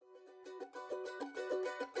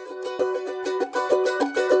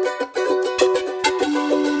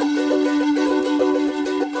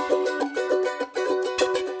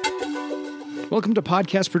Welcome to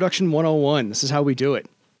Podcast Production 101. This is how we do it.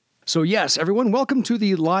 So yes, everyone, welcome to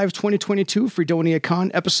the live 2022 Freedonia Con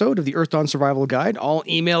episode of the Earth Dawn Survival Guide, all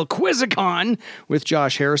email Quizicon with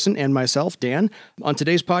Josh Harrison and myself, Dan. On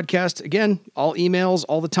today's podcast, again, all emails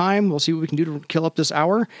all the time. We'll see what we can do to kill up this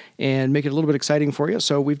hour and make it a little bit exciting for you.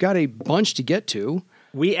 So we've got a bunch to get to.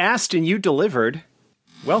 We asked and you delivered.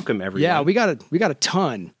 Welcome, everyone. Yeah, we got a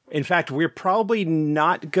ton. In fact, we're probably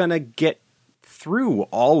not going to get through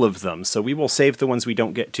all of them, so we will save the ones we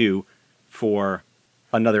don't get to for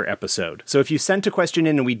another episode. So if you sent a question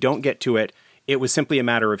in and we don't get to it, it was simply a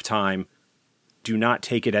matter of time. Do not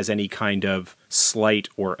take it as any kind of slight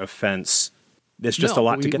or offense. There's just a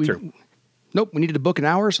lot to get through. Nope, we needed to book an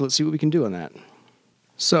hour, so let's see what we can do on that.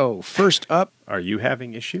 So first up... Are you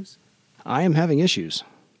having issues? I am having issues.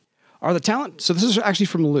 So this is actually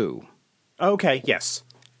from Lou. Okay, yes.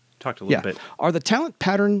 Talked a little bit. Are the talent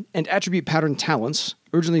pattern and attribute pattern talents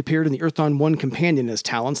originally appeared in the Earth Dawn 1 companion as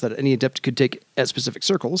talents that any adept could take at specific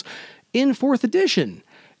circles in 4th edition?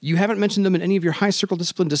 You haven't mentioned them in any of your high circle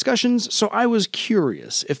discipline discussions, so I was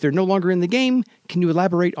curious. If they're no longer in the game, can you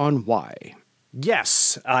elaborate on why?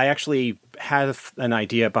 Yes, I actually had an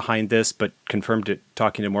idea behind this, but confirmed it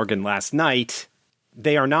talking to Morgan last night.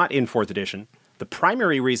 They are not in 4th edition. The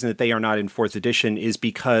primary reason that they are not in 4th edition is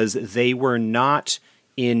because they were not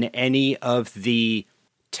in any of the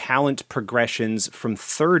talent progressions from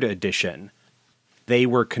 3rd edition. They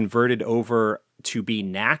were converted over to be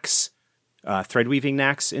knacks, threadweaving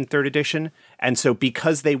knacks in 3rd edition. And so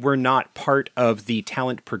because they were not part of the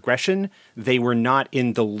talent progression, they were not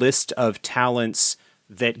in the list of talents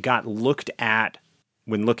that got looked at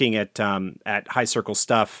when looking at high circle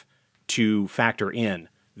stuff to factor in.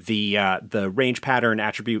 The range pattern,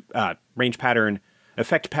 attribute, range pattern,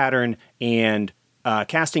 effect pattern, and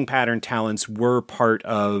casting pattern talents were part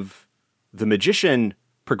of the magician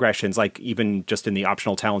progressions, like even just in the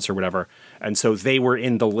optional talents or whatever. And so they were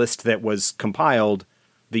in the list that was compiled.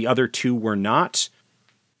 The other two were not,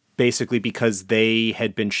 basically because they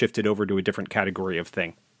had been shifted over to a different category of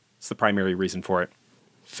thing. It's the primary reason for it.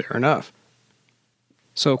 Fair enough.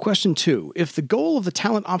 So question 2, if the goal of the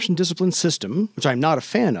talent option discipline system, which I'm not a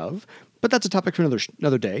fan of, but that's a topic for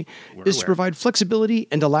another day, is to provide flexibility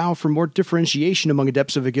and allow for more differentiation among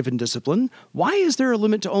adepts of a given discipline, why is there a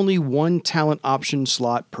limit to only one talent option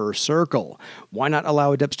slot per circle? Why not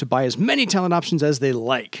allow adepts to buy as many talent options as they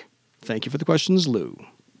like? Thank you for the questions, Lou.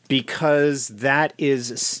 Because that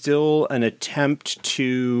is still an attempt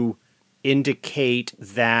to indicate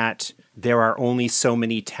that there are only so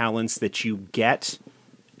many talents that you get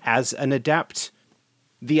as an adept.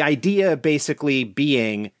 The idea basically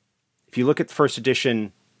being, if you look at the 1st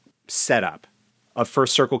edition setup, a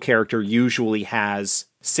first circle character usually has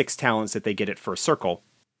 6 talents that they get at first circle.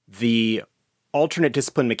 The alternate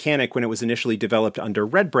discipline mechanic, when it was initially developed under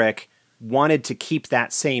Red Brick, wanted to keep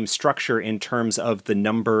that same structure in terms of the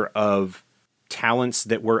number of talents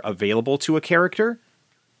that were available to a character.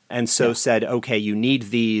 And so said, okay, you need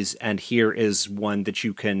these, and here is one that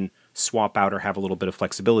you can swap out or have a little bit of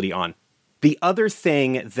flexibility on. The other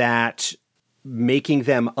thing that making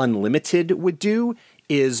them unlimited would do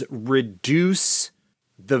is reduce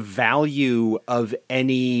the value of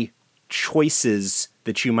any choices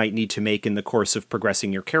that you might need to make in the course of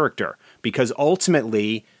progressing your character. Because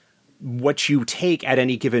ultimately, what you take at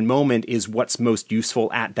any given moment is what's most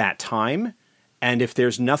useful at that time. And if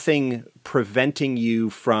there's nothing preventing you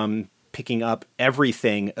from picking up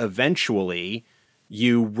everything eventually,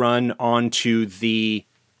 you run onto the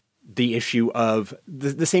issue of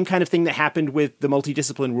the same kind of thing that happened with the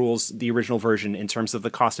multidiscipline rules, the original version, in terms of the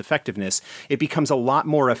cost effectiveness. It becomes a lot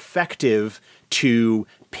more effective to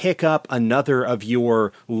pick up another of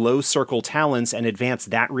your low circle talents and advance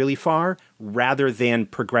that really far rather than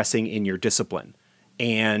progressing in your discipline.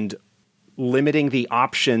 And limiting the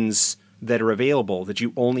options that are available, that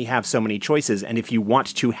you only have so many choices. And if you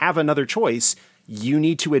want to have another choice, you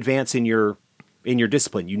need to advance in your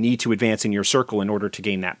discipline. You need to advance in your circle in order to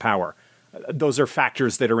gain that power. Those are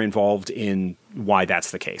factors that are involved in why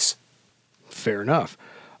that's the case. Fair enough.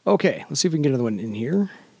 Okay, let's see if we can get another one in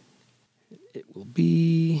here. It will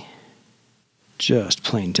be just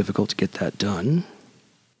plain difficult to get that done.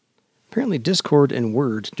 Apparently Discord and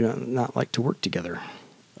Word do not like to work together.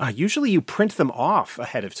 Usually you print them off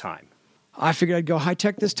ahead of time. I figured I'd go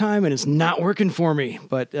high-tech this time, and it's not working for me.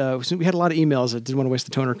 But we had a lot of emails. I didn't want to waste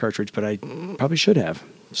the toner cartridge, but I probably should have.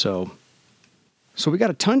 So we got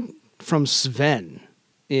a ton from Sven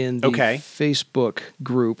in the Facebook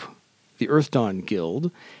group, the Earth Dawn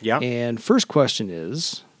Guild. Yeah. And first question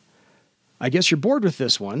is, I guess you're bored with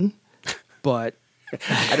this one, but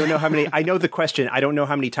I don't know how many. I know the question. I don't know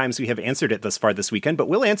how many times we have answered it thus far this weekend, but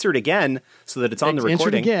we'll answer it again so that it's on the recording.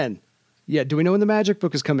 Answer it again. Yeah. Do we know when the Magic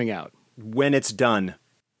book is coming out? When it's done.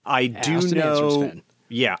 I do Asked and know. answered, Sven.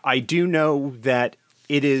 Yeah, I do know that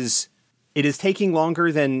it is taking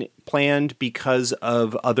longer than planned because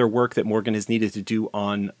of other work that Morgan has needed to do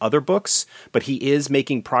on other books, but he is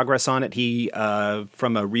making progress on it. He,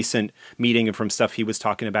 from a recent meeting and from stuff he was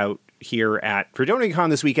talking about here at FredoniaCon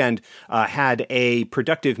this weekend, had a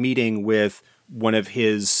productive meeting with one of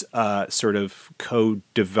his sort of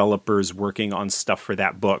co-developers working on stuff for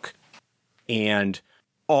that book. And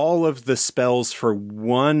all of the spells for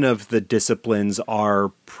one of the disciplines are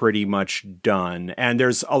pretty much done. And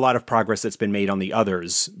there's a lot of progress that's been made on the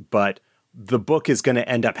others, but the book is going to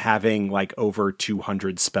end up having like over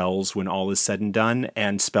 200 spells when all is said and done.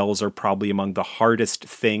 And spells are probably among the hardest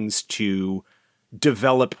things to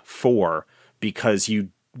develop for, because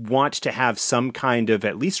you want to have some kind of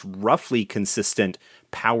at least roughly consistent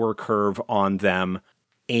power curve on them,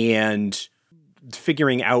 and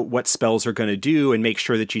figuring out what spells are going to do and make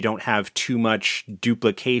sure that you don't have too much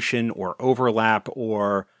duplication or overlap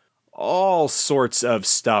or all sorts of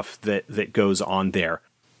stuff that goes on there.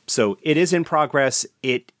 So it is in progress.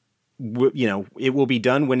 It will be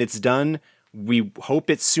done when it's done. We hope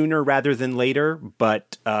it's sooner rather than later,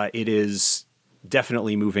 but it is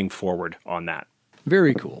definitely moving forward on that.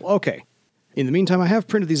 Very cool. Okay. In the meantime, I have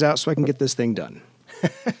printed these out so I can get this thing done.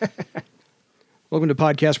 Welcome to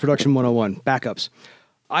Podcast Production 101, Backups.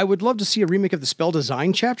 I would love to see a remake of the spell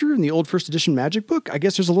design chapter in the old first edition Magic book. I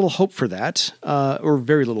guess there's a little hope for that, or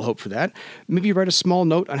very little hope for that. Maybe write a small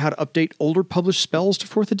note on how to update older published spells to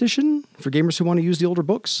 4th edition for gamers who want to use the older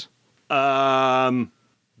books. That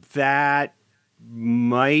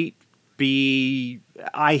might be...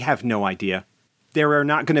 I have no idea. There are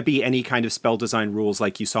not going to be any kind of spell design rules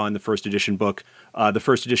like you saw in the first edition book. The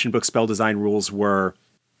first edition book spell design rules were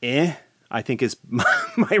I think is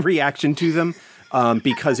my reaction to them,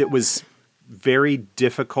 because it was very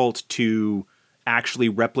difficult to actually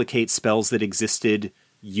replicate spells that existed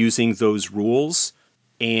using those rules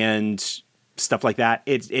and stuff like that.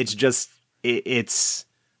 It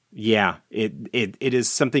is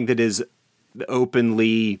something that is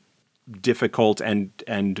openly difficult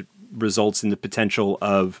and results in the potential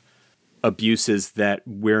of abuses that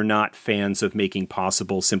we're not fans of making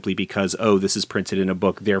possible simply because, this is printed in a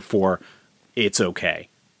book, therefore it's okay.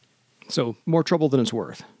 So more trouble than it's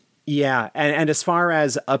worth. Yeah. And as far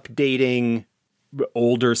as updating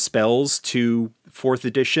older spells to 4th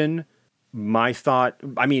edition, my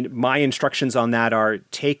instructions on that are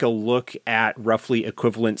take a look at roughly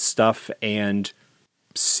equivalent stuff and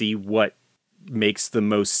see what makes the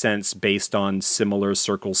most sense based on similar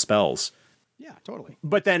circle spells. Yeah, totally.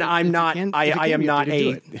 But then I am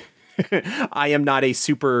not a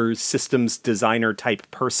super systems designer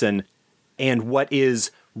type person, and what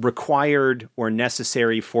is required or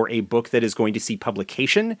necessary for a book that is going to see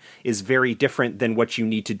publication is very different than what you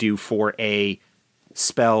need to do for a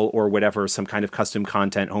spell or whatever, some kind of custom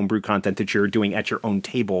content, homebrew content that you're doing at your own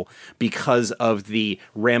table, because of the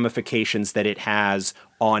ramifications that it has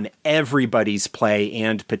on everybody's play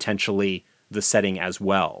and potentially the setting as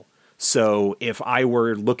well. So if I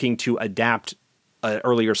were looking to adapt an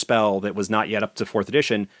earlier spell that was not yet up to 4th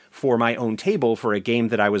edition for my own table for a game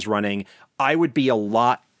that I was running, I would be a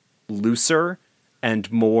lot looser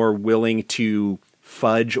and more willing to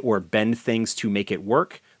fudge or bend things to make it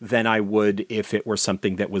work than I would if it were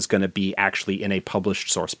something that was going to be actually in a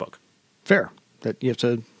published source book. Fair. That you have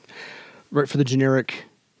to write for the generic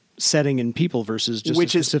setting and people versus just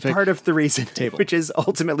which a specific is part of the reason table. Which is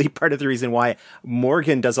ultimately part of the reason why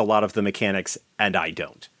Morgan does a lot of the mechanics and I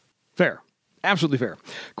don't. Fair. Absolutely fair.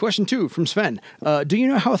 Question 2 from Sven. Do you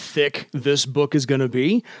know how thick this book is going to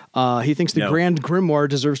be? He thinks the Grand Grimoire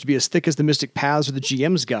deserves to be as thick as the Mystic Paths or the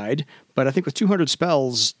GM's Guide, but I think with 200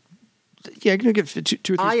 spells, you're going to get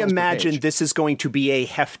two or three I spells imagine per page. this is going to be a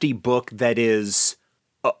hefty book that is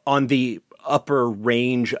on the upper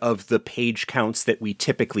range of the page counts that we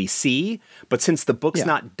typically see, but since the book's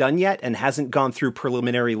not done yet and hasn't gone through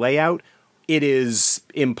preliminary layout, it is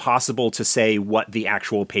impossible to say what the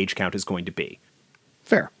actual page count is going to be.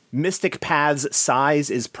 Fair. Mystic Path's size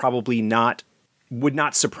is probably would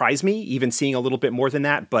not surprise me, even seeing a little bit more than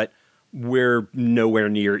that, but we're nowhere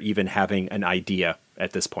near even having an idea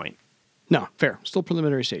at this point. No, fair. Still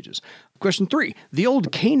preliminary stages. Question 3. The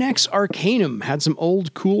old Canex Arcanum had some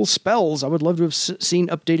old cool spells I would love to have seen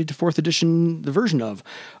updated to 4th edition, the version of.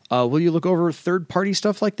 Will you look over third-party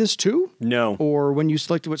stuff like this too? No. Or when you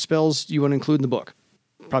selected what spells you want to include in the book?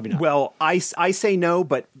 Probably not. Well, I say no,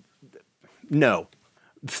 but no.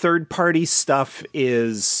 third-party stuff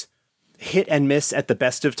is hit and miss at the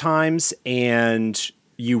best of times, and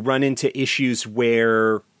you run into issues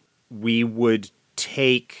where we would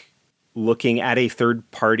take looking at a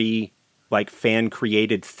third-party, like,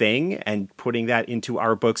 fan-created thing and putting that into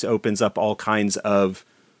our books opens up all kinds of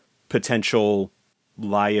potential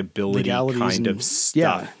liability kind of stuff.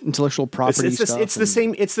 Yeah, intellectual property stuff. It's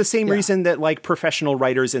the same reason that, like, professional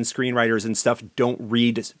writers and screenwriters and stuff don't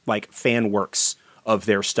read, like, fan works of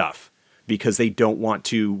their stuff because they don't want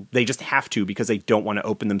to. They just have to because they don't want to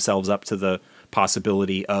open themselves up to the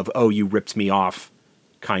possibility of, oh, you ripped me off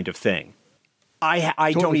kind of thing. I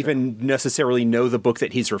totally don't even necessarily know the book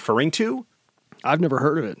that he's referring to. I've never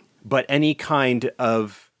heard of it. But any kind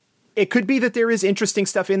of... It could be that there is interesting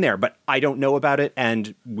stuff in there, but I don't know about it,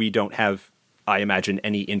 and we don't have, I imagine,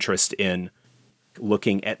 any interest in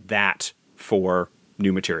looking at that for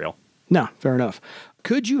new material. No, fair enough.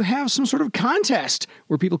 Could you have some sort of contest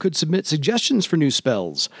where people could submit suggestions for new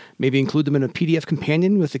spells? Maybe include them in a PDF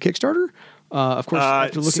companion with the Kickstarter? Of course,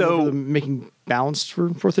 after looking over them, making balanced for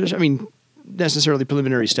 4th edition. I mean, necessarily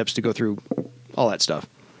preliminary steps to go through all that stuff.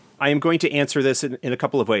 I am going to answer this in a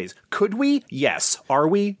couple of ways. Could we? Yes. Are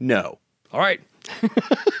we? No. All right.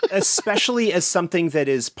 Especially as something that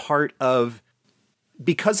is part of,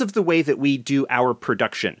 because of the way that we do our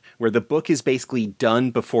production, where the book is basically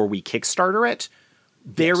done before we Kickstarter it,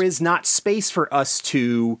 there is not space for us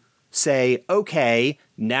to say, okay,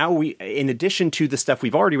 now we, in addition to the stuff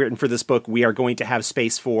we've already written for this book, we are going to have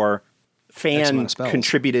space for fan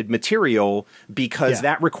contributed material, because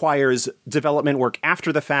that requires development work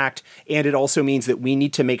after the fact. And it also means that we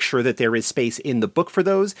need to make sure that there is space in the book for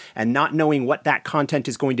those, and not knowing what that content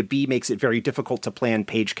is going to be makes it very difficult to plan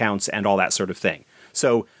page counts and all that sort of thing.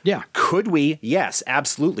 So could we? Yes,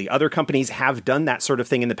 absolutely. Other companies have done that sort of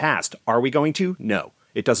thing in the past. Are we going to? No,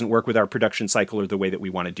 it doesn't work with our production cycle or the way that we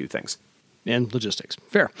want to do things. And logistics.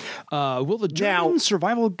 Fair. Will the German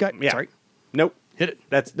survival guide... Yeah. Sorry. Nope. Hit it.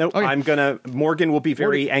 That's nope. Okay. Morgan will be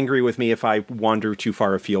very angry with me if I wander too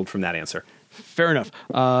far afield from that answer. Fair enough.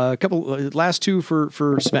 A couple last two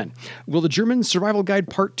for Sven. Will the German Survival Guide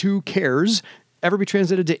Part 2 Cares ever be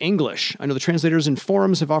translated to English? I know the translators and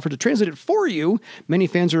forums have offered to translate it for you. Many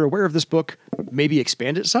fans are aware of this book. Maybe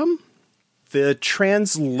expand it some? The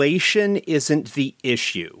translation isn't the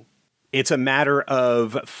issue. It's a matter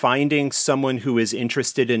of finding someone who is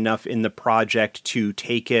interested enough in the project to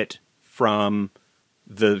take it from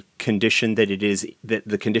the condition that it is, that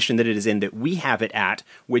the condition that it is in, that we have it at,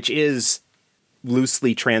 which is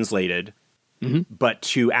loosely translated, but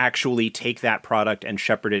to actually take that product and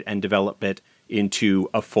shepherd it and develop it into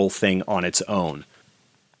a full thing on its own.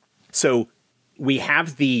 So we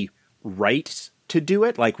have the right to do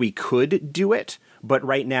it, like we could do it, but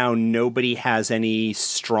right now nobody has any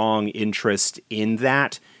strong interest in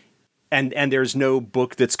that. And there's no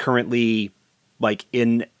book that's currently like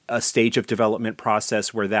in a stage of development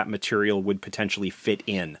process where that material would potentially fit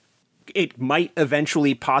in. It might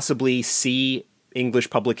eventually possibly see English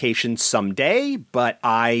publication someday, but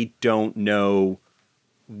I don't know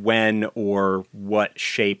when or what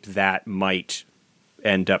shape that might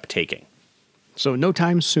end up taking. So no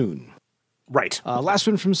time soon. Right. Last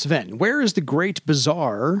one from Sven. Where is the Great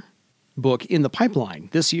Bazaar book in the pipeline?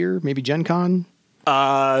 This year? Maybe Gen Con?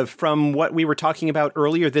 From what we were talking about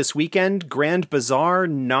earlier this weekend, Grand Bazaar,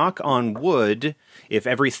 knock on wood, if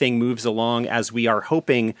everything moves along as we are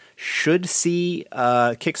hoping, should see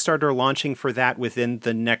Kickstarter launching for that within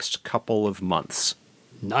the next couple of months.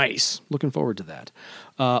 Nice. Looking forward to that.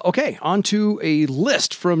 Okay, on to a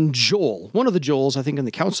list from Joel. One of the Joels, I think, in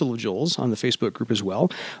the Council of Joels on the Facebook group as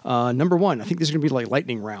well. Number one, I think this is going to be like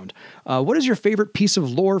lightning round. What is your favorite piece of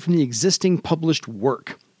lore from the existing published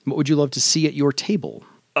work? What would you love to see at your table?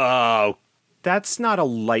 Oh, that's not a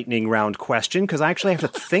lightning round question, because I actually have to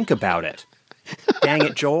think about it. Dang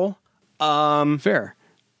it, Joel. Fair.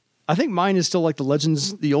 I think mine is still like the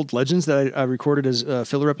legends, the old legends that I recorded as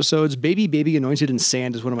filler episodes. Baby Anointed in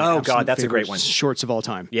Sand is one of my that's a great one. Shorts of all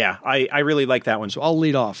time. Yeah, I really like that one. So I'll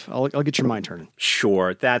lead off. I'll get your mind turning.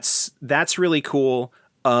 Sure, that's really cool.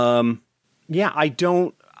 Yeah, I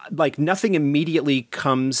don't like, nothing immediately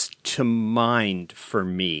comes to mind for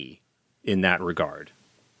me in that regard.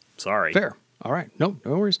 Sorry. Fair. All right. No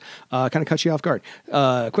worries. Kind of cut you off guard.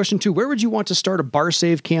 Question 2. Where would you want to start a bar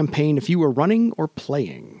save campaign if you were running or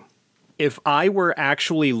playing? If I were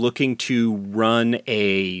actually looking to run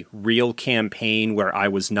a real campaign where I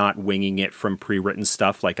was not winging it from pre-written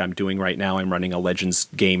stuff like I'm doing right now, I'm running a Legends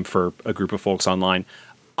game for a group of folks online.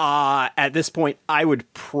 At this point, I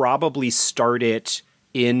would probably start it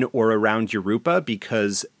in or around Europa,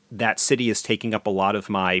 because that city is taking up a lot of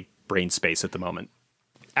my brain space at the moment.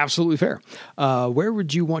 Absolutely fair. Where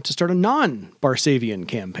would you want to start a non-Barsavian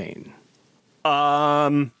campaign?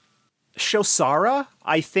 Shosara,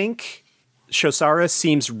 I think. Shosara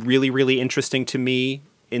seems really, really interesting to me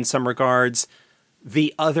in some regards.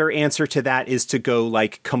 The other answer to that is to go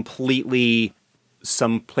like completely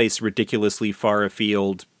someplace ridiculously far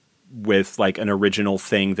afield with like an original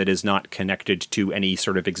thing that is not connected to any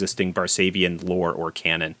sort of existing Barsavian lore or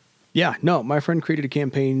canon. Yeah, no, my friend created a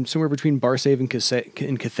campaign somewhere between Barsave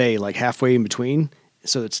and Cathay, like halfway in between.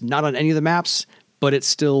 So it's not on any of the maps, but it's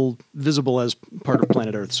still visible as part of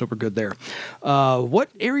planet Earth. So we're good there. What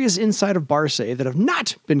areas inside of Barsave that have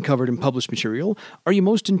not been covered in published material are you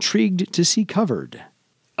most intrigued to see covered?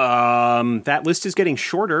 That list is getting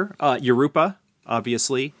shorter. Europa,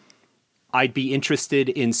 obviously. I'd be interested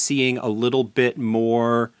in seeing a little bit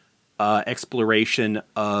more exploration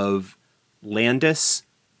of Landis.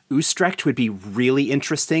 Utrecht would be really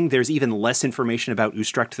interesting. There's even less information about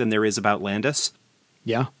Utrecht than there is about Landis.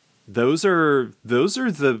 Yeah. Those are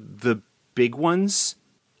the big ones.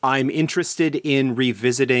 I'm interested in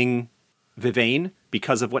revisiting Vivain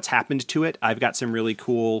because of what's happened to it. I've got some really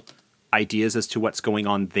cool ideas as to what's going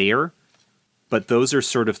on there. But those are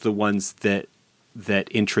sort of the ones that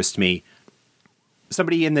interest me.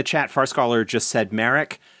 Somebody in the chat, Farscholar, just said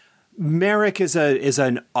Marek. Marek is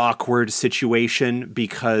an awkward situation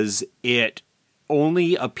because it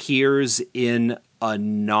only appears in a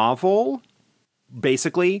novel,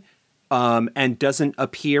 basically, and doesn't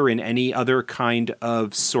appear in any other kind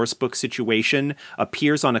of sourcebook situation.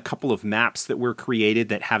 Appears on a couple of maps that were created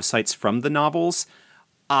that have sites from the novels.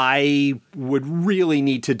 I would really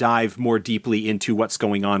need to dive more deeply into what's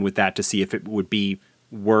going on with that to see if it would be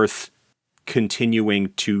worth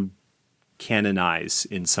continuing to canonize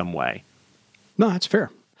in some way. No, that's fair.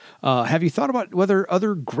 Have you thought about whether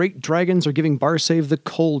other great dragons are giving Barsave the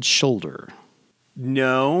cold shoulder?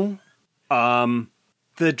 No.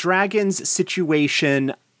 The dragons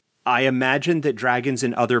situation, I imagine that dragons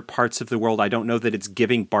in other parts of the world, I don't know that it's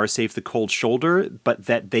giving Barsave the cold shoulder, but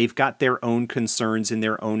that they've got their own concerns in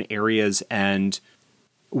their own areas, and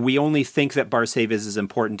we only think that Barsave is as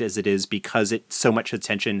important as it is because so much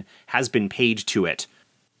attention has been paid to it.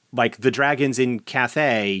 Like, the dragons in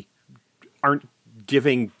Cathay aren't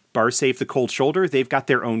giving Barsave the cold shoulder. They've got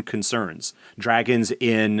their own concerns. Dragons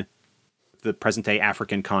in the present-day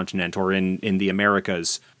African continent or in the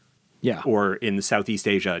Americas or in the Southeast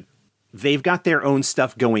Asia, they've got their own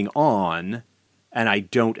stuff going on, and I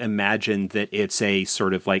don't imagine that it's a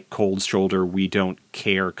sort of like cold shoulder, we don't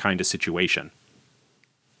care kind of situation.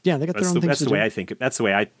 Yeah, they got their own things to do. That's the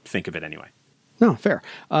way I think of it anyway. No, fair.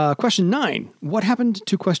 Question 9. What happened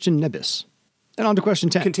to question Nebis? And on to question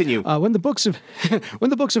 10. Continue. When the books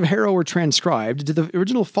of Harrow were transcribed, did the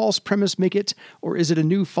original false premise make it, or is it a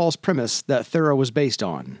new false premise that Thera was based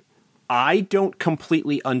on? I don't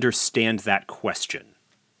completely understand that question.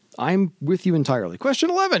 I'm with you entirely. Question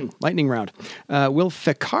 11, lightning round. Will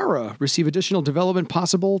Fekara receive additional development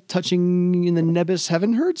possible touching in the Nebis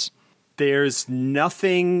Heaven Herds? There's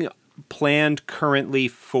nothing planned currently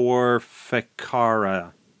for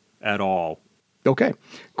Fekara at all. Okay.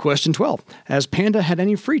 Question 12. Has Panda had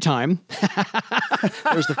any free time?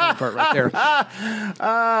 There's the fun part right there.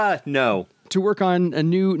 No. To work on a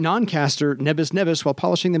new non-caster, Nebis, while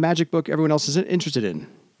polishing the magic book everyone else is interested in?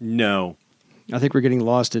 No. I think we're getting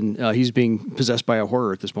lost in he's being possessed by a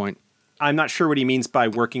horror at this point. I'm not sure what he means by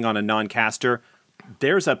working on a non-caster.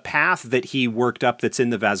 There's a path that he worked up that's in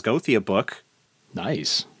the Vasgothia book.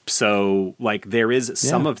 Nice. So, like, there is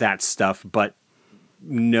some of that stuff, but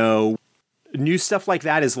no. New stuff like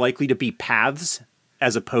that is likely to be paths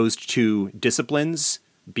as opposed to disciplines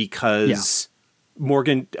because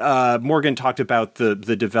Morgan talked about the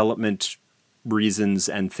development reasons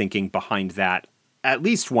and thinking behind that. At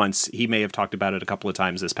least once. He may have talked about it a couple of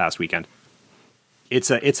times this past weekend.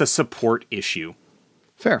 It's a support issue.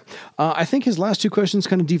 Fair. I think his last two questions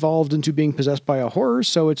kind of devolved into being possessed by a horror,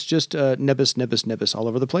 so it's just Nebis all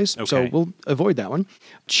over the place. Okay. So we'll avoid that one.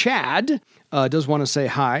 Chad does want to say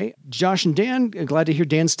hi. Josh and Dan, glad to hear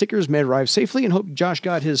Dan's stickers may arrive safely, and hope Josh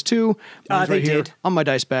got his too. They did. On my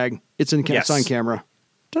dice bag. It's on camera.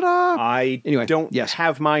 Ta-da! I don't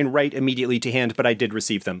have mine right immediately to hand, but I did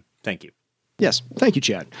receive them. Thank you. Yes, thank you,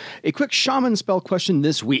 Chad. A quick shaman spell question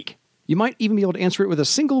this week. You might even be able to answer it with a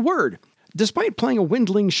single word. Despite playing a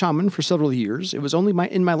Windling shaman for several years, it was only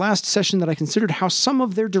in my last session that I considered how some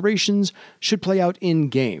of their durations should play out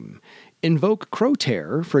in-game. Invoke Crow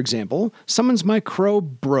Terror, for example, summons my crow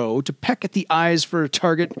bro to peck at the eyes for a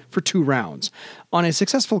target for 2 rounds. On a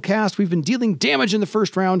successful cast, we've been dealing damage in the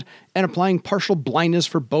first round and applying partial blindness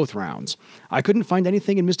for both rounds. I couldn't find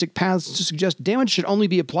anything in Mystic Paths to suggest damage should only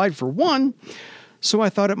be applied for 1, so I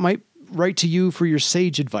thought it might write to you for your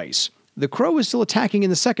sage advice. The crow is still attacking in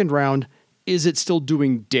the second round. Is it still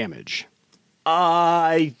doing damage?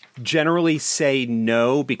 I generally say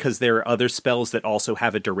no, because there are other spells that also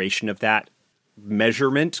have a duration of that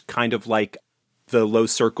measurement, kind of like the low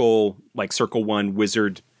circle, like Circle 1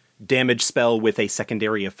 wizard damage spell with a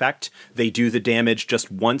secondary effect. They do the damage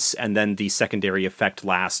just once, and then the secondary effect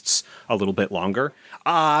lasts a little bit longer.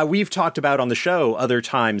 We've talked about on the show other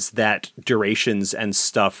times that durations and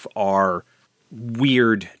stuff are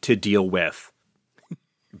weird to deal with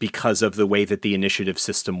because of the way that the initiative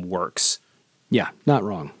system works. Yeah, not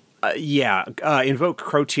wrong. Invoke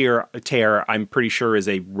Crow Tear, I'm pretty sure, is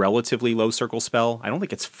a relatively low circle spell. I don't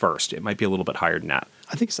think it's first. It might be a little bit higher than that.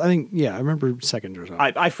 I think, yeah, I remember second or something.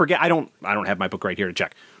 I forget. I don't have my book right here to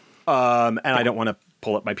check. And I don't want to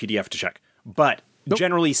pull up my PDF to check. But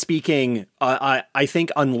generally speaking, I think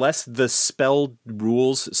unless the spell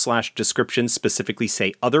rules / description specifically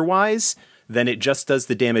say otherwise, then it just does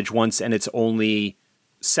the damage once, and it's only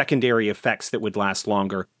secondary effects that would last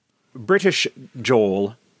longer. British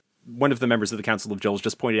Joel, one of the members of the Council of Joels,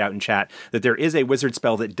 just pointed out in chat that there is a wizard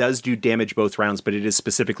spell that does do damage both rounds, but it is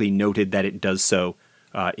specifically noted that it does so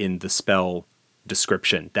in the spell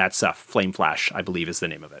description. That's Flame Flash, I believe, is the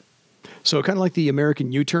name of it. So kind of like the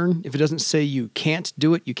American U-turn. If it doesn't say you can't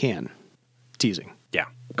do it, you can. Teasing. Yeah.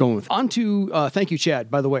 Going with. On to, thank you, Chad,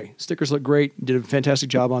 by the way. Stickers look great. Did a fantastic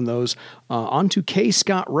job on those. On to K.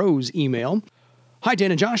 Scott Rose email. Hi,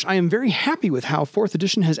 Dan and Josh. I am very happy with how 4th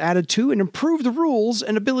edition has added to and improved the rules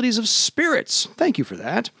and abilities of spirits. Thank you for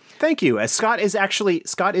that. Thank you. Scott is actually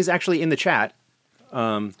in the chat.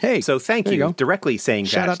 Hey, so thank you directly saying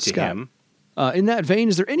shout that out to Scott. him. In that vein,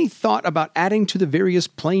 is there any thought about adding to the various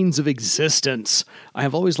planes of existence? I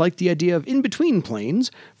have always liked the idea of in-between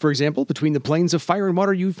planes. For example, between the planes of fire and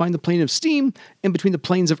water, you find the plane of steam, and between the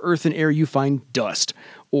planes of earth and air, you find dust.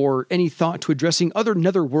 Or any thought to addressing other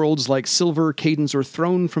nether worlds like Silver, Cadence, or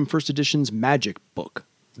Throne from 1st edition's Magic book?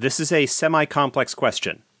 This is a semi-complex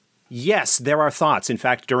question. Yes, there are thoughts. In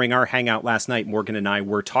fact, during our hangout last night, Morgan and I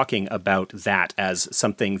were talking about that as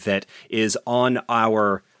something that is on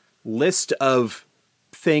our list of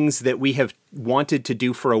things that we have wanted to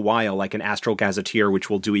do for a while, like an Astral Gazetteer, which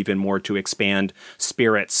will do even more to expand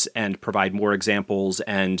spirits and provide more examples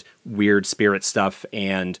and weird spirit stuff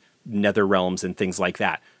and nether realms and things like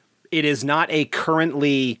that. It is not a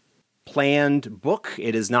currently planned book.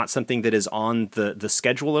 It is not something that is on the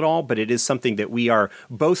schedule at all, but it is something that we are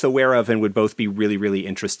both aware of and would both be really, really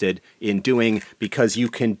interested in doing, because you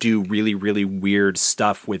can do really, really weird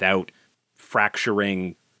stuff without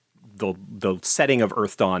fracturing the setting of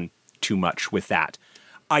Earthdawn too much with that.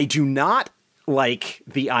 I do not like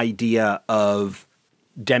the idea of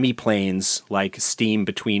demiplanes like steam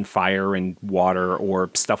between fire and water or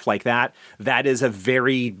stuff like that. That is a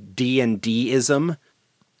very D&D-ism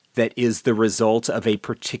that is the result of a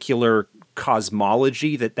particular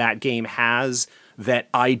cosmology that game has that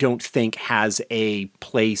I don't think has a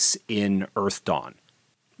place in Earthdawn.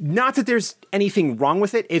 Not that there's anything wrong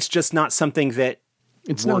with it. It's just not something that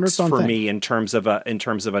works for me in terms of an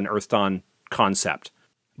Earthdawn concept.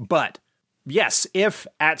 But yes, if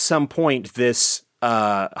at some point this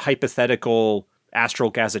hypothetical Astral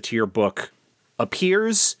Gazetteer book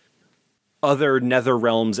appears, other nether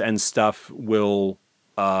realms and stuff will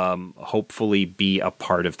hopefully be a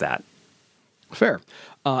part of that. Fair.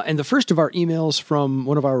 And the first of our emails from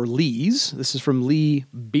one of our Lees. This is from Lee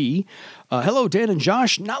B. Hello, Dan and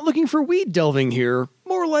Josh. Not looking for weed delving here.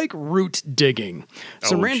 More like root digging.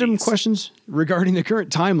 Some random questions regarding the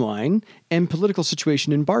current timeline and political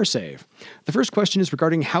situation in Barsave. The first question is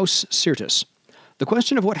regarding House Sirtis. The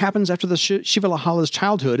question of what happens after the Shivalahala's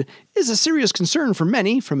childhood is a serious concern for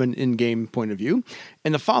many from an in-game point of view,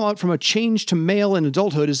 and the fallout from a change to male in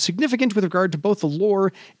adulthood is significant with regard to both the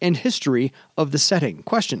lore and history of the setting.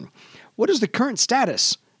 Question: what is the current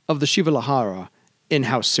status of the Shivalahala in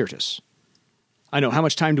House Sirtis? I know, how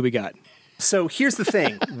much time do we got? So here's the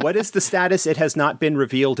thing. What is the status? It has not been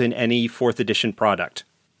revealed in any 4th edition product.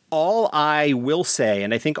 All I will say,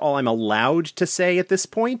 and I think all I'm allowed to say at this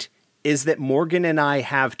point, is that Morgan and I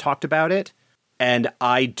have talked about it, and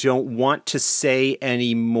I don't want to say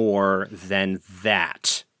any more than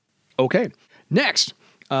that. Okay. Next,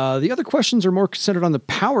 the other questions are more centered on the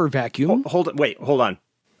power vacuum. Hold on.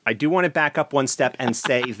 I do want to back up one step and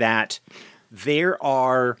say that there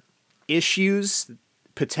are issues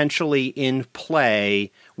potentially in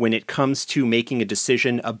play when it comes to making a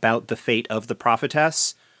decision about the fate of the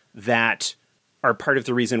prophetess that are part of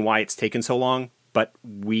the reason why it's taken so long, but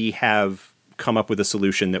we have come up with a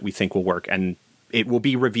solution that we think will work, and it will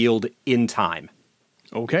be revealed in time.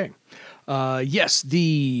 Okay. Yes,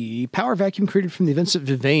 the power vacuum created from the events at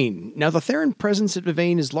Vivain. Now, the Theron presence at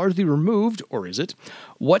Vivain is largely removed, or is it?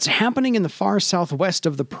 What's happening in the far southwest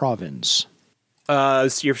of the province? So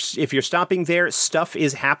if you're stopping there, stuff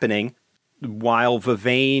is happening while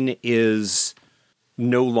Vivain is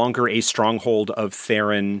no longer a stronghold of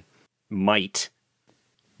Theron might,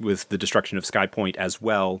 with the destruction of Skypoint as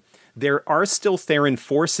well. There are still Theron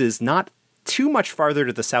forces not too much farther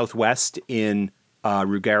to the southwest in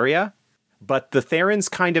Rugaria, but the Therons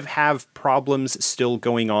kind of have problems still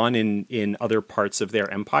going on in other parts of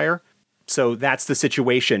their empire. So that's the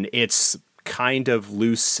situation. It's kind of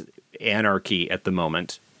loose anarchy at the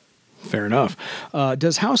moment. Fair enough.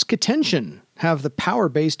 Does House Catention have the power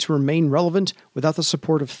base to remain relevant without the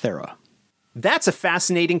support of Thera? That's a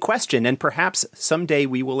fascinating question, and perhaps someday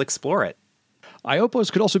we will explore it.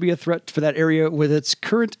 Iopos could also be a threat for that area with its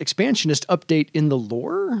current expansionist update in the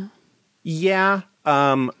lore? Yeah,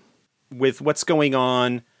 with what's going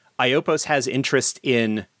on, Iopos has interest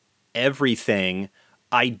in everything.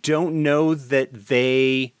 I don't know that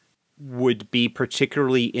they would be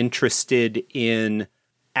particularly interested in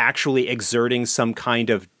actually exerting some kind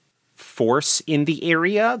of force in the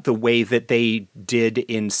area the way that they did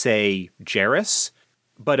in, say, Jarrus.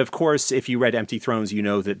 But of course, if you read Empty Thrones, you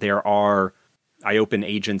know that there are Iopan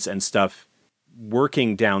agents and stuff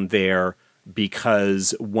working down there,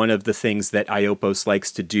 because one of the things that Iopos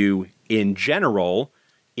likes to do in general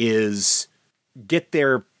is get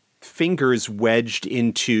their fingers wedged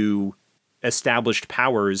into established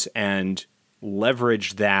powers and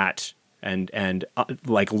leverage that and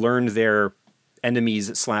learn their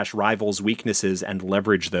enemies / rivals' weaknesses and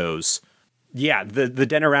leverage those. Yeah, the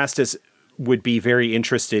Denarastus would be very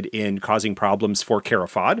interested in causing problems for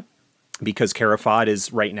Carafod, because Carafod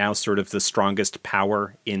is right now sort of the strongest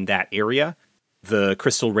power in that area. The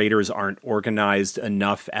Crystal Raiders aren't organized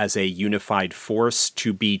enough as a unified force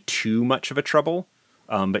to be too much of a trouble,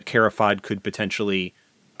 but Carafod could potentially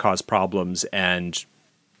cause problems, and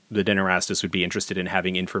the Denarastus would be interested in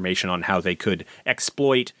having information on how they could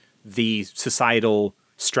exploit the societal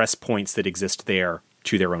stress points that exist there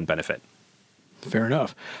to their own benefit. Fair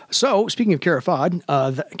enough. So, speaking of Carafod,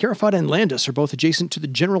 Carafod and Landis are both adjacent to the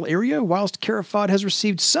general area. Whilst Carafod has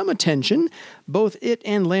received some attention, both it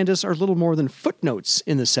and Landis are little more than footnotes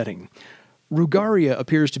in the setting. Rugaria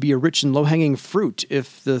appears to be a rich and low-hanging fruit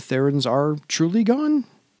if the Therons are truly gone.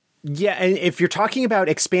 Yeah, and if you're talking about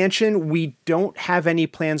expansion, we don't have any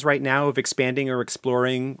plans right now of expanding or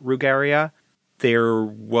exploring Rugaria. There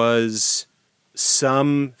was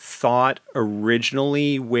some thought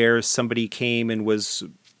originally where somebody came and was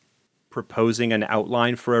proposing an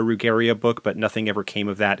outline for a Rugaria book, but nothing ever came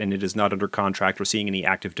of that, and it is not under contract or seeing any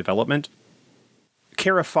active development.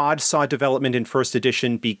 Carafod saw development in first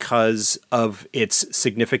edition because of its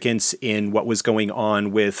significance in what was going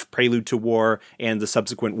on with Prelude to War and the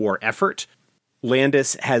subsequent war effort.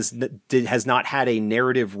 Landis has not had a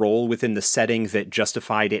narrative role within the setting that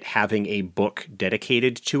justified it having a book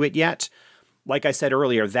dedicated to it yet. Like I said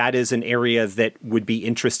earlier, that is an area that would be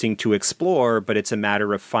interesting to explore, but it's a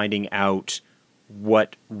matter of finding out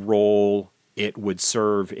what role it would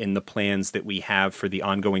serve in the plans that we have for the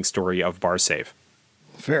ongoing story of Barsave.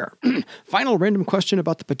 Fair. Final random question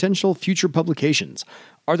about the potential future publications.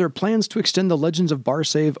 Are there plans to extend the Legends of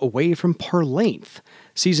Barsave away from Parlainth?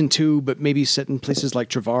 Season 2, but maybe set in places like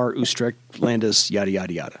Travar, Ustrek, Landis, yada,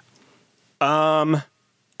 yada, yada.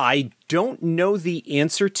 I don't know the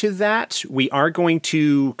answer to that. We are going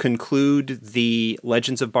to conclude the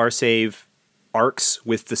Legends of Barsave arcs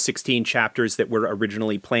with the 16 chapters that were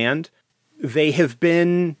originally planned. They have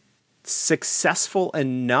been successful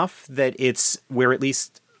enough that it's where at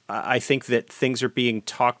least I think that things are being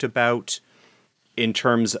talked about in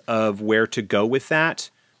terms of where to go with that.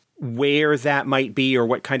 Where that might be or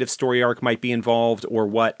what kind of story arc might be involved or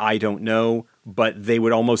what, I don't know. But they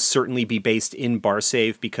would almost certainly be based in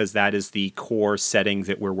Barsave because that is the core setting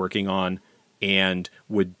that we're working on, and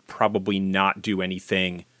would probably not do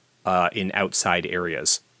anything in outside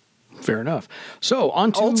areas. Fair enough. So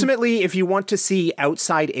on to... Ultimately, if you want to see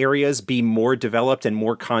outside areas be more developed and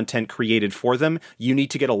more content created for them, you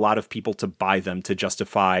need to get a lot of people to buy them to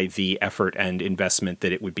justify the effort and investment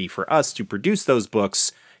that it would be for us to produce those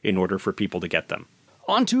books in order for people to get them.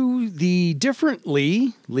 On to the different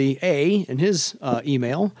Lee A, in his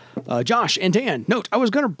email. Josh and Dan, note, I was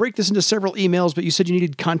going to break this into several emails, but you said you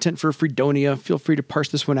needed content for Freedonia. Feel free to parse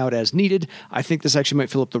this one out as needed. I think this actually might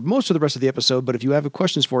fill up most of the rest of the episode, but if you have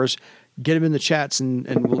questions for us, get them in the chats and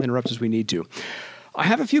we'll interrupt as we need to. I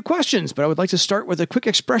have a few questions, but I would like to start with a quick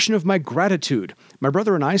expression of my gratitude. My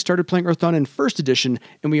brother and I started playing Earth Dawn in first edition,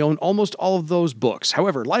 and we own almost all of those books.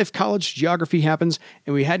 However, life, college, geography happens,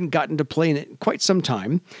 and we hadn't gotten to play in it in quite some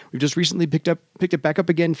time. We've just recently picked it back up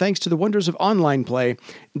again thanks to the wonders of online play, and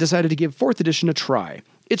decided to give 4th edition a try.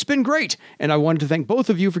 It's been great, and I wanted to thank both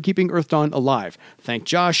of you for keeping Earth Dawn alive. Thank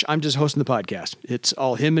Josh. I'm just hosting the podcast. It's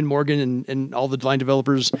all him and Morgan and all the line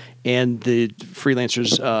developers and the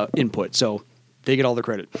freelancers' input, so they get all the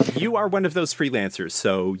credit. You are one of those freelancers,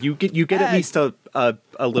 so you get at least a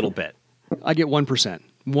little bit. I get 1%.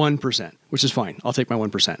 1%, which is fine. I'll take my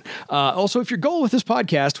 1%. Also, if your goal with this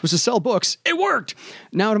podcast was to sell books, it worked.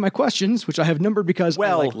 Now to my questions, which I have numbered because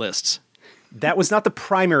I like lists. That was not the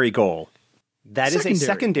primary goal. That is a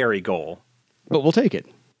secondary goal. But we'll take it.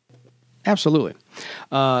 Absolutely.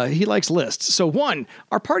 He likes lists. So 1,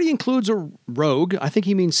 our party includes a rogue. I think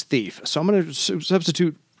he means thief. So I'm going to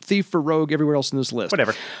substitute thief for rogue everywhere else in this list.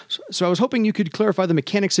 Whatever. So I was hoping you could clarify the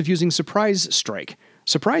mechanics of using Surprise Strike.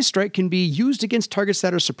 Surprise Strike can be used against targets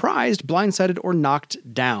that are surprised, blindsided, or knocked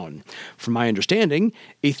down. From my understanding,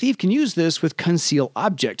 a thief can use this with Conceal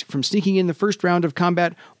Object from sneaking in the first round of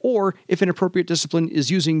combat, or if an appropriate discipline is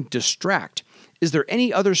using Distract. Is there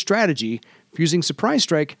any other strategy for using Surprise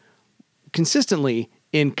Strike consistently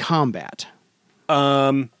in combat?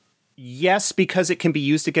 Yes, because it can be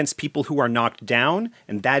used against people who are knocked down,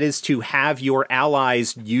 and that is to have your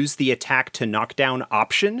allies use the attack to knock down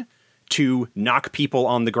option to knock people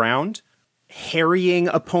on the ground. Harrying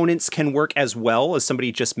opponents can work as well, as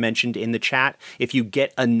somebody just mentioned in the chat. If you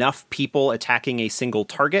get enough people attacking a single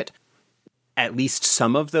target, at least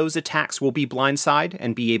some of those attacks will be blindside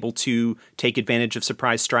and be able to take advantage of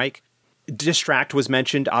Surprise Strike. Distract was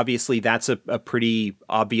mentioned. Obviously, that's a pretty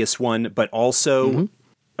obvious one, but also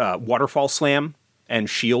Waterfall Slam and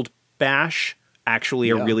Shield Bash actually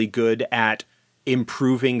are really good at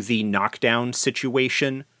improving the knockdown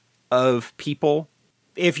situation of people.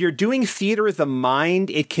 If you're doing Theater of the Mind,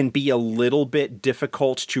 it can be a little bit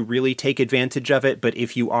difficult to really take advantage of it, but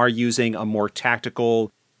if you are using a more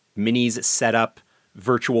tactical minis setup,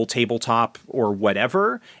 virtual tabletop, or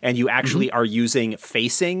whatever, and you actually are using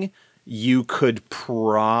facing, you could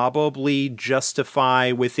probably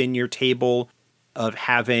justify within your table of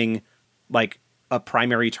having like a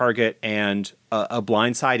primary target and a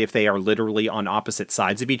blind side if they are literally on opposite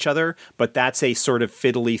sides of each other. But that's a sort of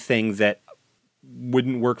fiddly thing that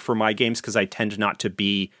wouldn't work for my games because I tend not to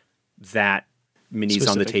be that minis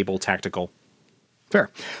specific on the table tactical. Fair.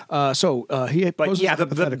 The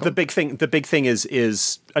big thing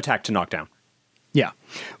is attack to knockdown. Yeah.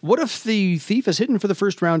 What if the thief is hidden for the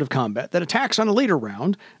first round of combat, that attacks on a later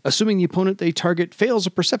round? Assuming the opponent they target fails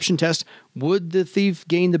a perception test, would the thief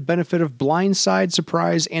gain the benefit of blindside,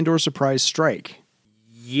 surprise, and/or surprise strike?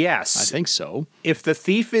 Yes. I think so. If the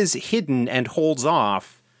thief is hidden and holds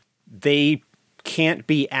off, they can't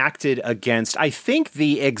be acted against. I think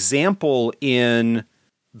the example in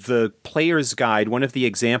the player's guide, one of the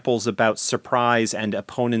examples about surprise and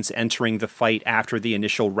opponents entering the fight after the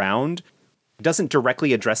initial round, doesn't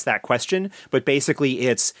directly address that question, but basically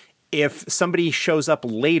it's if somebody shows up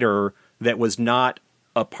later that was not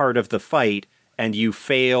a part of the fight and you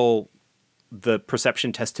fail the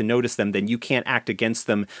perception test to notice them, then you can't act against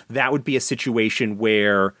them. That would be a situation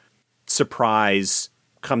where surprise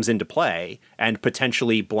comes into play and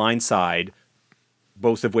potentially blindside,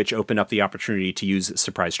 both of which open up the opportunity to use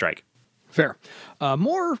Surprise Strike. Fair.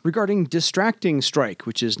 More regarding Distracting Strike,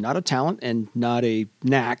 which is not a talent and not a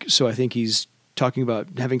knack, so I think he's talking about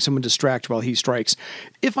having someone distract while he strikes.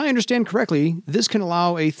 If I understand correctly, this can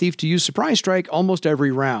allow a thief to use Surprise Strike almost every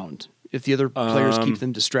round if the other players keep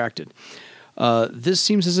them distracted. This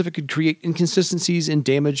seems as if it could create inconsistencies in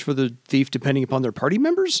damage for the thief depending upon their party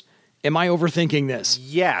members. Am I overthinking this?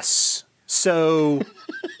 Yes. So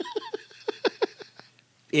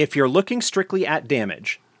if you're looking strictly at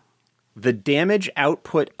damage, the damage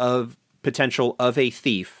output of potential of a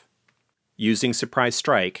thief using Surprise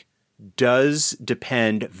Strike does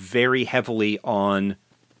depend very heavily on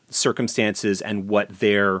circumstances and what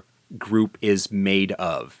their group is made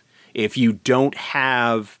of. If you don't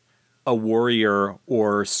have a warrior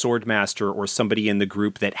or swordmaster or somebody in the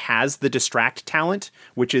group that has the distract talent,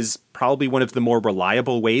 which is probably one of the more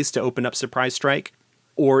reliable ways to open up Surprise Strike,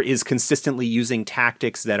 or is consistently using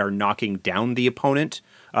tactics that are knocking down the opponent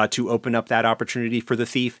to open up that opportunity for the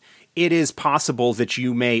thief, it is possible that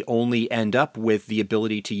you may only end up with the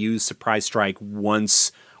ability to use Surprise Strike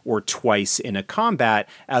once or twice in a combat,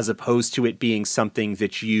 as opposed to it being something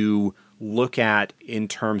that you look at in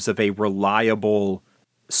terms of a reliable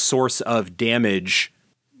source of damage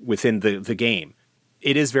within the game.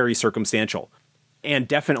 It is very circumstantial. And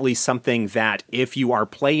definitely something that if you are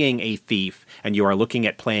playing a thief and you are looking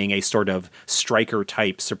at playing a sort of striker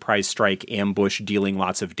type surprise strike ambush dealing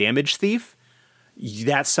lots of damage thief,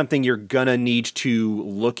 that's something you're gonna need to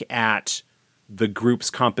look at the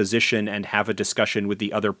group's composition and have a discussion with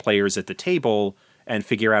the other players at the table and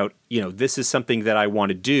figure out, this is something that I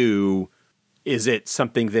want to do. Is it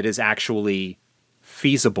something that is actually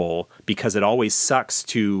feasible? Because it always sucks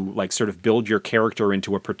to sort of build your character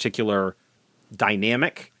into a particular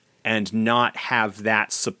dynamic and not have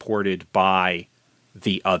that supported by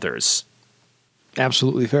the others.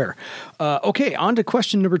 Absolutely fair. Okay, on to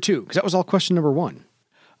question number 2, because that was all question number 1.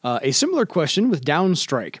 A similar question with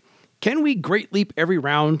Downstrike. Can we Great Leap every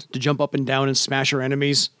round to jump up and down and smash our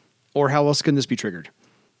enemies? Or how else can this be triggered?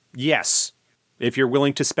 Yes. If you're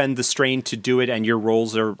willing to spend the strain to do it and your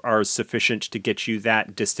rolls are sufficient to get you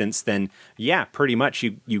that distance, then yeah, pretty much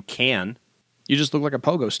you can. You just look like a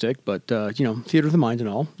pogo stick, but, theater of the mind and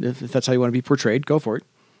all. If that's how you want to be portrayed, go for it.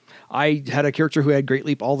 I had a character who had Great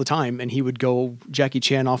Leap all the time, and he would go Jackie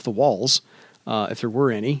Chan off the walls, if there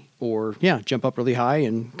were any, or, jump up really high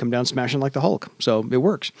and come down smashing like the Hulk. So it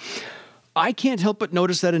works. I can't help but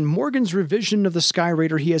notice that in Morgan's revision of the Sky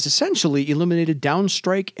Raider, he has essentially eliminated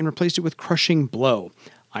Downstrike and replaced it with Crushing Blow.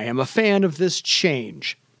 I am a fan of this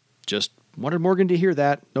change. Just wanted Morgan to hear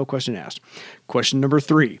that. No question asked. Question number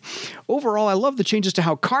 3. Overall, I love the changes to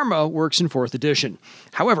how Karma works in 4th edition.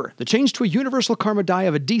 However, the change to a universal Karma die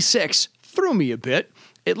of a D6 threw me a bit.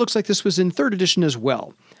 It looks like this was in 3rd edition as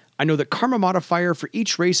well. I know that Karma modifier for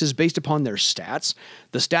each race is based upon their stats.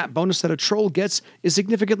 The stat bonus that a troll gets is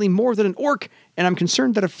significantly more than an orc, and I'm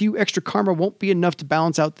concerned that a few extra Karma won't be enough to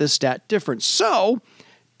balance out this stat difference. So,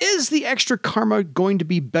 is the extra Karma going to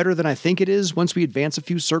be better than I think it is once we advance a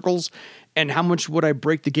few circles? And how much would I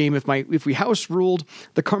break the game if we house ruled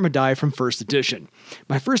the Karma die from 1st edition?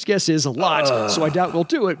 My first guess is a lot, so I doubt we'll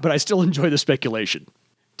do it, but I still enjoy the speculation.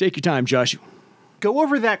 Take your time, Josh. Go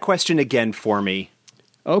over that question again for me.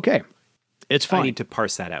 Okay, it's fine. I need to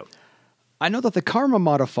parse that out. I know that the Karma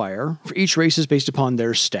modifier for each race is based upon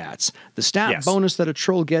their stats. The stat bonus that a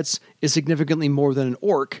troll gets is significantly more than an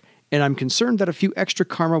orc, and I'm concerned that a few extra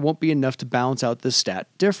Karma won't be enough to balance out the stat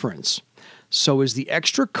difference. So is the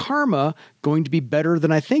extra Karma going to be better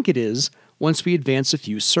than I think it is once we advance a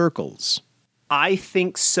few circles? I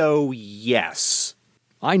think so, yes.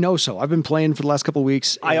 I know so. I've been playing for the last couple of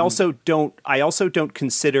weeks. I also don't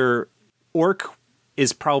consider orc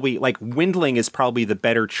is probably Windling is probably the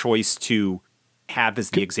better choice to have as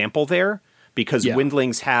the example there, because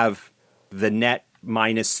Windlings have the net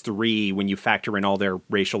 -3 when you factor in all their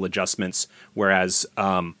racial adjustments, whereas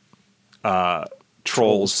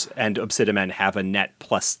trolls and Obsidian have a net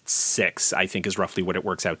 +6, I think is roughly what it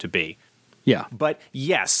works out to be. Yeah. But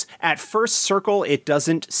yes, at first circle, it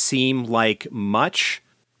doesn't seem like much,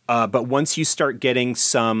 but once you start getting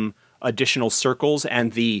some additional circles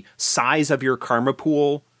and the size of your karma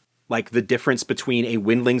pool, like the difference between a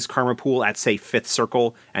Windling's karma pool at, say, 5th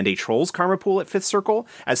circle and a troll's karma pool at 5th circle,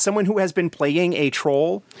 as someone who has been playing a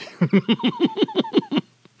troll,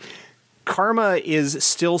 karma is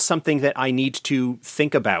still something that I need to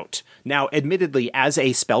think about. Now, admittedly, as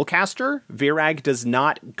a spellcaster, Virag does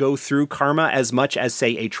not go through karma as much as,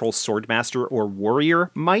 say, a troll swordmaster or warrior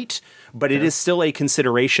might, but it is still a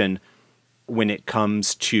consideration when it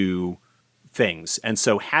comes to things. And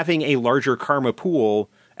so having a larger karma pool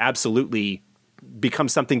absolutely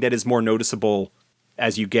becomes something that is more noticeable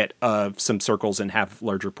as you get some circles and have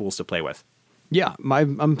larger pools to play with. Yeah,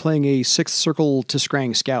 I'm playing a 6th circle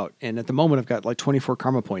Tiskrang Scout, and at the moment I've got 24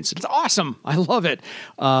 karma points. It's awesome. I love it.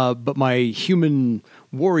 But my human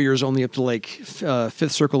warrior's only up to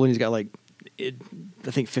 5th circle, and he's got I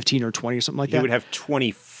think 15 or 20 or something like that. He would have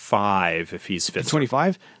 25 if he's 5th.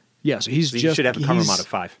 25? Yeah, so he should have a karma mod of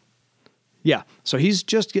 5. Yeah, so he's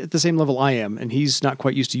just at the same level I am, and he's not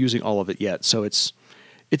quite used to using all of it yet. So it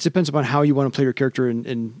depends upon how you want to play your character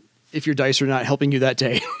and if your dice are not helping you that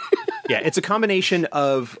day. Yeah, it's a combination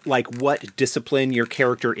of what discipline your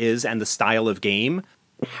character is and the style of game,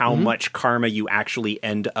 how much karma you actually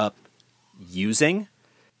end up using.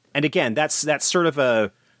 And again, that's sort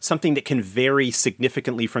of something that can vary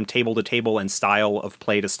significantly from table to table and style of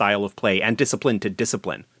play to style of play and discipline to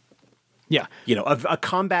discipline. Yeah. A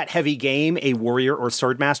combat-heavy game, a warrior or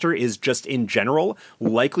swordmaster is just in general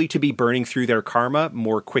likely to be burning through their karma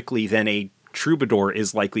more quickly than a Troubadour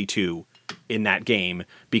is likely to in that game,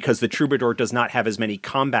 because the Troubadour does not have as many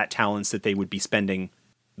combat talents that they would be spending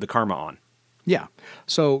the karma on. Yeah.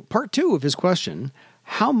 So part 2 of his question,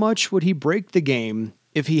 how much would he break the game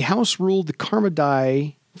if he house ruled the karma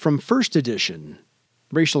die from first edition,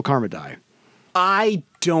 racial karma die? I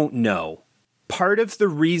don't know. Part of the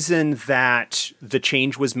reason that the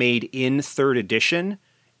change was made in 3rd edition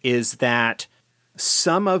is that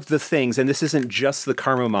some of the things, and this isn't just the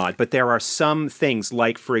karma mod, but there are some things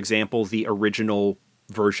like, for example, the original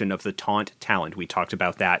version of the taunt talent. We talked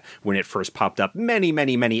about that when it first popped up many,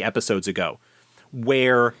 many, many episodes ago,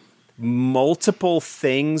 where multiple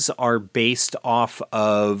things are based off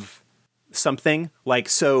of something. Like,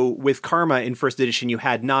 so with karma in 1st edition, you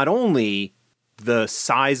had not only the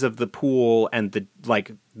size of the pool and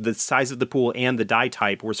the size of the pool and the die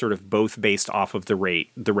type were sort of both based off of the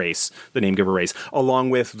race, the name giver race, along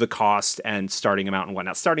with the cost and starting amount and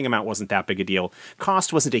whatnot. Starting amount wasn't that big a deal.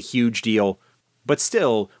 Cost wasn't a huge deal, but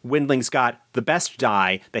still, Windlings got the best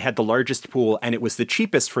die. They had the largest pool, and it was the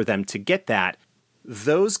cheapest for them to get that.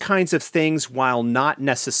 Those kinds of things, while not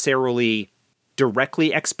necessarily directly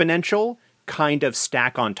exponential, kind of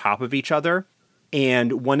stack on top of each other.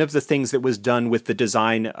 And one of the things that was done with the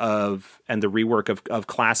design of and the rework of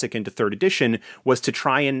Classic into 3rd edition was to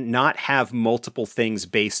try and not have multiple things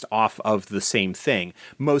based off of the same thing.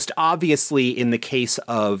 Most obviously in the case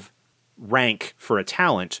of rank for a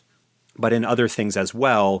talent, but in other things as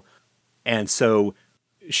well. And so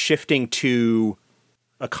shifting to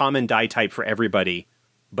a common die type for everybody,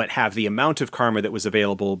 but have the amount of karma that was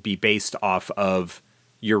available be based off of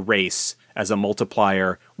your race as a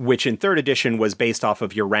multiplier, which in 3rd edition was based off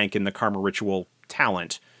of your rank in the karma ritual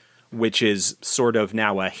talent, which is sort of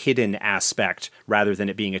now a hidden aspect rather than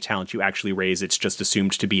it being a talent you actually raise. It's just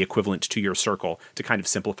assumed to be equivalent to your circle to kind of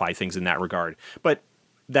simplify things in that regard. But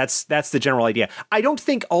that's the general idea. I don't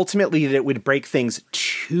think ultimately that it would break things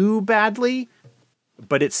too badly,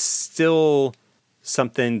 but it's still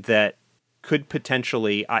something that could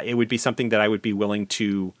potentially, it would be something that I would be willing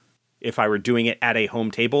to, if I were doing it at a home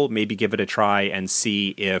table, maybe give it a try and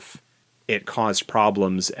see if it caused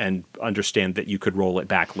problems and understand that you could roll it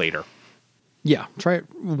back later. Yeah, try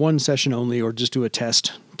it one session only or just do a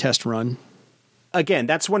test run. Again,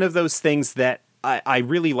 that's one of those things that I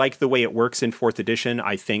really like the way it works in 4th edition.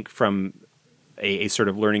 I think from a sort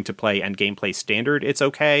of learning to play and gameplay standard, it's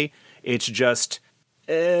okay. It's just,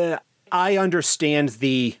 I understand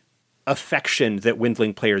the affection that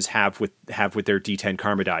Windling players have with their D10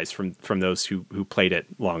 karma dice from those who played it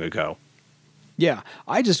long ago. Yeah,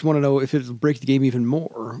 I just want to know if it'll break the game even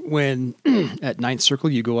more when at 9th Circle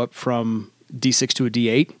you go up from D6 to a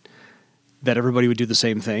D8, that everybody would do the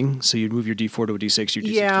same thing. So you'd move your D4 to a D6, your D6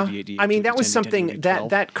 to a D8, D8. I mean, that was something,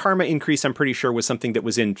 that karma increase, I'm pretty sure, was something that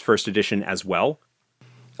was in 1st edition as well.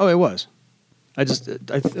 Oh, it was. I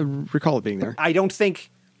recall it being there. I don't think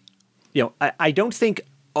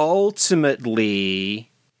ultimately,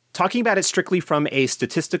 talking about it strictly from a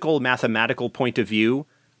statistical, mathematical point of view,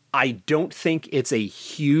 I don't think it's a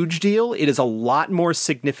huge deal. It is a lot more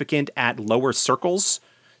significant at lower circles,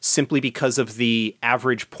 simply because of the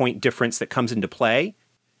average point difference that comes into play.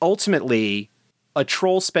 Ultimately, a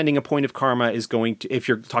troll spending a point of karma is going to, if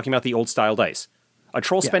you're talking about the old style dice, a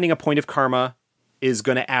troll spending a point of karma is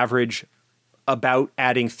going to average about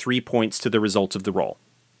adding 3 points to the result of the roll,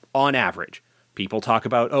 on average. People talk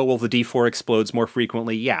about, oh, well, the D4 explodes more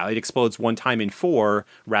frequently. Yeah, it explodes one time in 4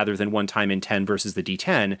 rather than one time in 10 versus the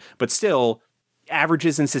D10. But still,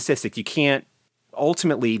 averages and statistics, you can't,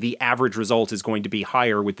 ultimately, the average result is going to be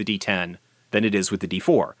higher with the D10 than it is with the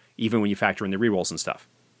D4, even when you factor in the rerolls and stuff.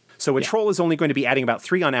 So a troll is only going to be adding about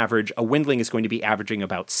 3 on average. A Windling is going to be averaging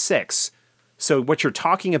about 6. So what you're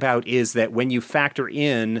talking about is that when you factor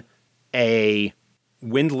in a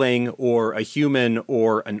Windling or a human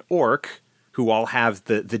or an orc, who all have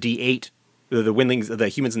the D8, the Windlings, the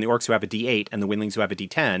humans and the orcs who have a D8, and the Windlings who have a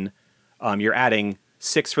D10, you're adding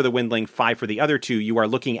 6 for the Windling, 5 for the other two. You are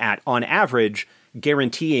looking at, on average,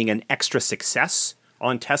 guaranteeing an extra success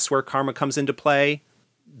on tests where karma comes into play.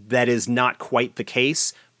 That is not quite the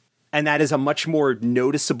case. And that is a much more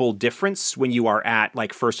noticeable difference when you are at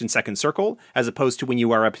like 1st and 2nd circle, as opposed to when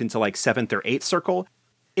you are up into like 7th or 8th circle.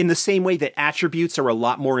 In the same way that attributes are a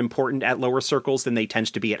lot more important at lower circles than they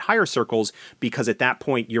tend to be at higher circles, because at that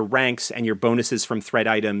point, your ranks and your bonuses from threat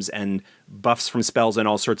items and buffs from spells and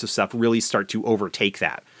all sorts of stuff really start to overtake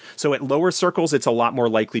that. So at lower circles, it's a lot more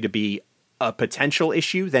likely to be a potential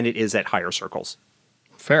issue than it is at higher circles.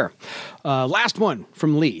 Fair. Last one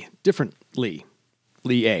from Lee. Different Lee.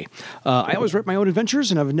 Lee A. I always write my own adventures,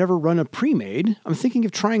 and I've never run a pre-made. I'm thinking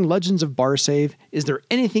of trying Legends of Barsave. Is there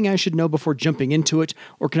anything I should know before jumping into it,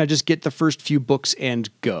 or can I just get the first few books and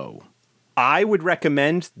go? I would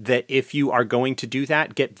recommend that if you are going to do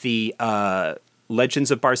that, get the Legends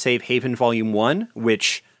of Barsave Haven Volume 1,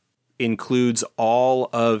 which includes all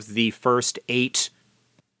of the first 8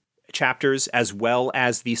 chapters, as well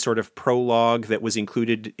as the sort of prologue that was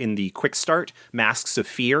included in the quick start, Masks of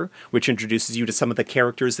Fear, which introduces you to some of the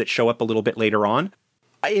characters that show up a little bit later on.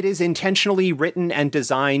 It is intentionally written and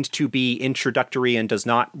designed to be introductory and does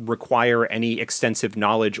not require any extensive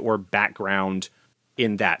knowledge or background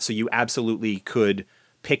in that. So you absolutely could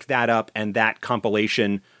pick that up, and that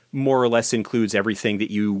compilation more or less includes everything that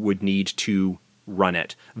you would need to run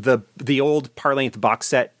it. The old par-length box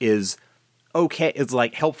set is okay, it's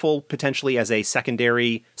like helpful potentially as a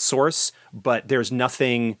secondary source, but there's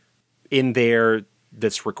nothing in there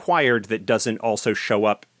that's required that doesn't also show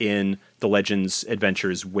up in the Legends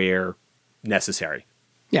adventures where necessary.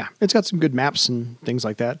 Yeah, it's got some good maps and things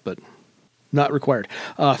like that, but not required.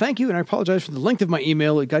 Thank you, and I apologize for the length of my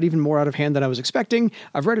email. It got even more out of hand than I was expecting.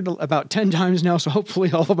 I've read it about 10 times now, so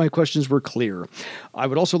hopefully all of my questions were clear. I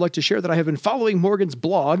would also like to share that I have been following Morgan's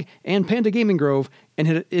blog and Panda Gaming Grove,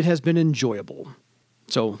 and it has been enjoyable.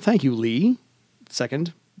 So thank you, Lee.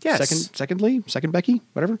 Second. Yes. Second Lee? Second Becky?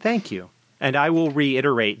 Whatever. Thank you. And I will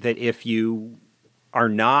reiterate that if you are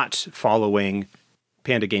not following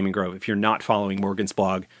Panda Gaming Grove, if you're not following Morgan's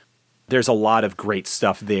blog, there's a lot of great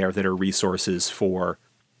stuff there that are resources for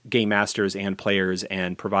game masters and players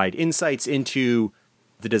and provide insights into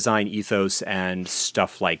the design ethos and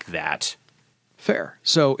stuff like that. Fair.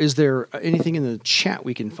 So is there anything in the chat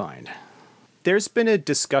we can find? There's been a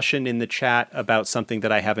discussion in the chat about something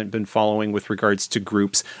that I haven't been following with regards to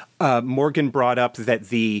groups. Morgan brought up that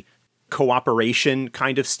the cooperation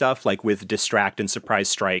kind of stuff, like with Distract and Surprise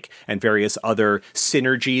Strike and various other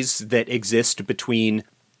synergies that exist between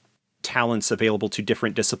talents available to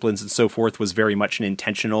different disciplines and so forth, was very much an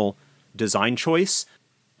intentional design choice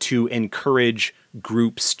to encourage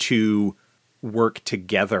groups to work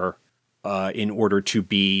together in order to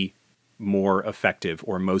be more effective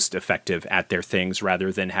or most effective at their things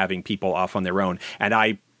rather than having people off on their own. And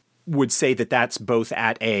I would say that that's both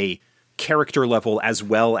at a character level as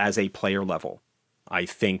well as a player level. I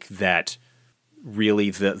think that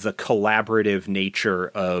really the collaborative nature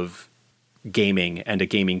of gaming and a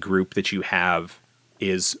gaming group that you have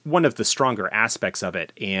is one of the stronger aspects of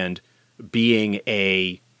it. And being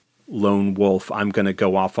a lone wolf, I'm going to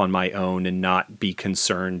go off on my own and not be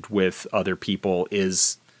concerned with other people,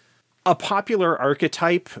 is a popular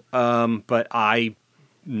archetype, but I'm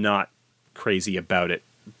not crazy about it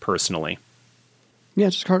personally. Yeah,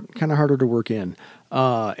 it's just kind of harder to work in.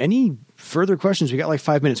 Any further questions? We got like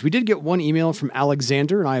 5 minutes. We did get one email from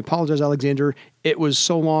Alexander, and I apologize, Alexander. It was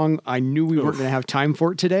so long, I knew we weren't going to have time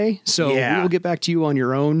for it today, so we will get back to you on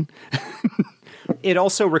your own. It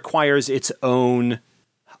also requires its own...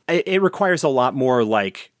 It requires a lot more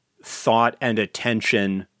like thought and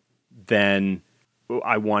attention than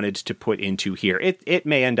I wanted to put into here. It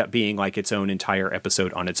may end up being like its own entire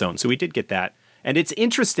episode on its own. So we did get that. And it's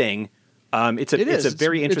interesting. It's a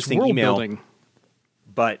very interesting email. Building.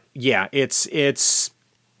 But yeah,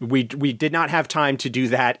 we did not have time to do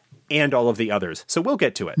that and all of the others. So we'll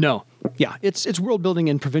get to it. No. Yeah, it's world building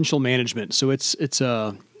and provincial management. So it's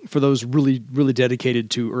for those really, really dedicated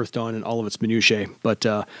to Earth Dawn and all of its minutiae. But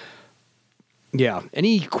yeah,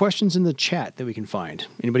 any questions in the chat that we can find?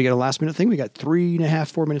 Anybody got a last minute thing? We got 3.5,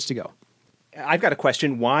 4 minutes to go. I've got a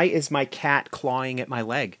question. Why is my cat clawing at my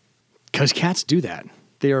leg? Because cats do that.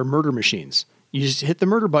 They are murder machines. You just hit the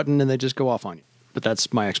murder button and they just go off on you. But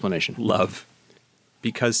that's my explanation. Love.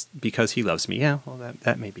 Because he loves me. Yeah, well,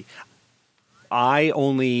 that may be. I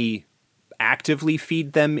only actively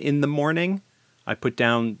feed them in the morning. I put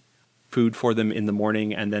down food for them in the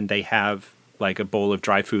morning, and then they have like a bowl of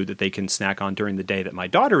dry food that they can snack on during the day that my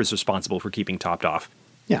daughter is responsible for keeping topped off.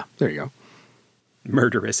 Yeah, there you go.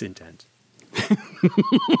 Murderous intent.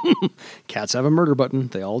 Cats have a murder button.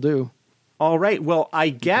 They all do. All right. Well, I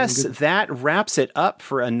guess that wraps it up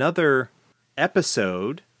for another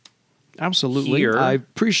episode. Absolutely. Here. I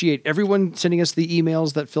appreciate everyone sending us the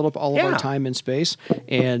emails that filled up all of our time and space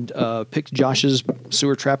and picked Josh's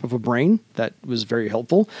sewer trap of a brain. That was very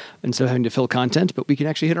helpful instead of having to fill content. But we can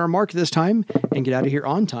actually hit our mark this time and get out of here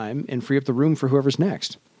on time and free up the room for whoever's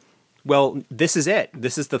next. Well, this is it.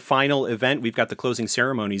 This is the final event. We've got the closing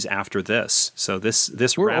ceremonies after this. So this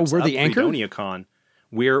wraps up FreedoniaCon.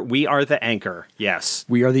 We are the anchor. Yes.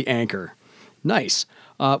 We are the anchor. Nice.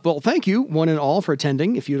 Well, thank you, one and all, for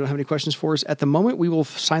attending. If you don't have any questions for us at the moment, we will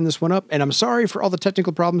sign this one up. And I'm sorry for all the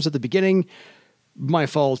technical problems at the beginning. My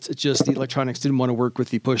fault. It's just the electronics didn't want to work with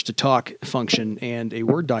the push-to-talk function and a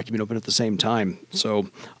Word document open at the same time. So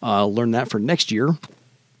I'll learn that for next year.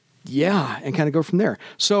 Yeah, and kind of go from there.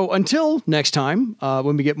 So until next time,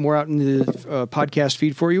 when we get more out in the podcast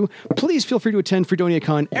feed for you, please feel free to attend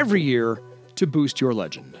FreeDoniaCon every year to boost your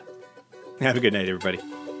legend. Have a good night, everybody.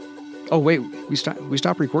 Oh, wait, we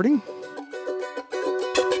stopped recording?